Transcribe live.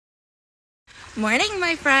Morning,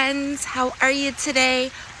 my friends. How are you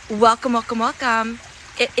today? Welcome, welcome, welcome.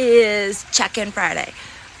 It is Check-in Friday,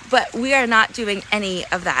 but we are not doing any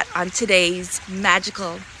of that on today's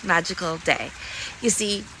magical day. You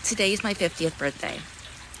see, today is my 50th birthday.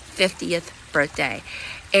 50th birthday.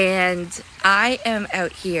 And I am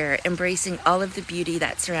out here embracing all of the beauty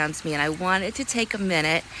that surrounds me. And I wanted to take a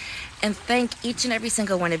minute and thank each and every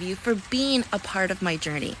single one of you for being a part of my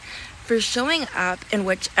journey, for showing up in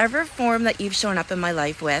whichever form that you've shown up in my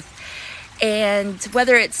life with. And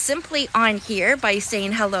whether it's simply on here by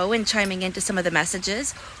saying hello and chiming into some of the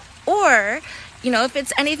messages, or, if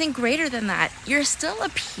it's anything greater than that, you're still a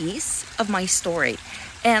piece of my story.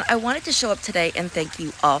 And I wanted to show up today and thank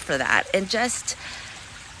you all for that. And just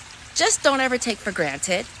don't ever take for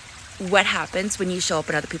granted what happens when you show up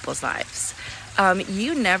in other people's lives.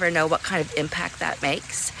 You never know what kind of impact that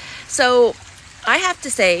makes. So I have to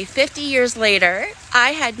say, 50 years later,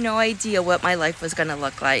 I had no idea what my life was going to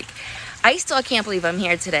look like. I still can't believe I'm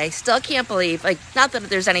here today. Still can't believe, not that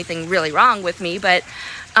there's anything really wrong with me, but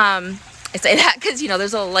I say that because,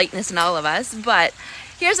 there's a little lightness in all of us. But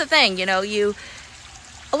here's the thing,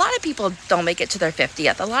 a lot of people don't make it to their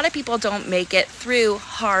 50th. A lot of people don't make it through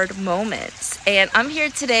hard moments. And I'm here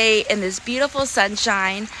today in this beautiful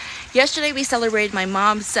sunshine. Yesterday we celebrated my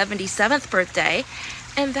mom's 77th birthday.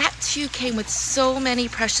 And that too came with so many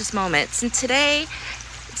precious moments. And today,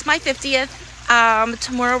 it's my 50th.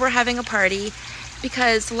 Tomorrow we're having a party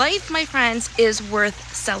because life, my friends, is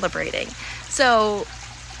worth celebrating. So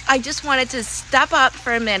I just wanted to step up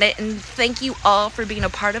for a minute and thank you all for being a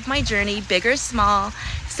part of my journey, big or small,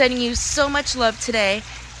 sending you so much love today.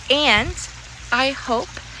 And I hope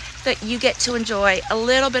that you get to enjoy a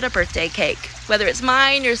little bit of birthday cake, whether it's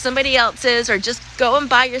mine or somebody else's, or just go and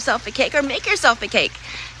buy yourself a cake or make yourself a cake.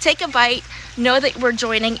 Take a bite. Know that we're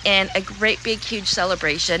joining in a great, big, huge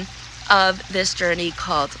celebration of this journey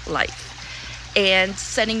called life. And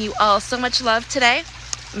sending you all so much love today.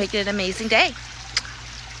 Make it an amazing day.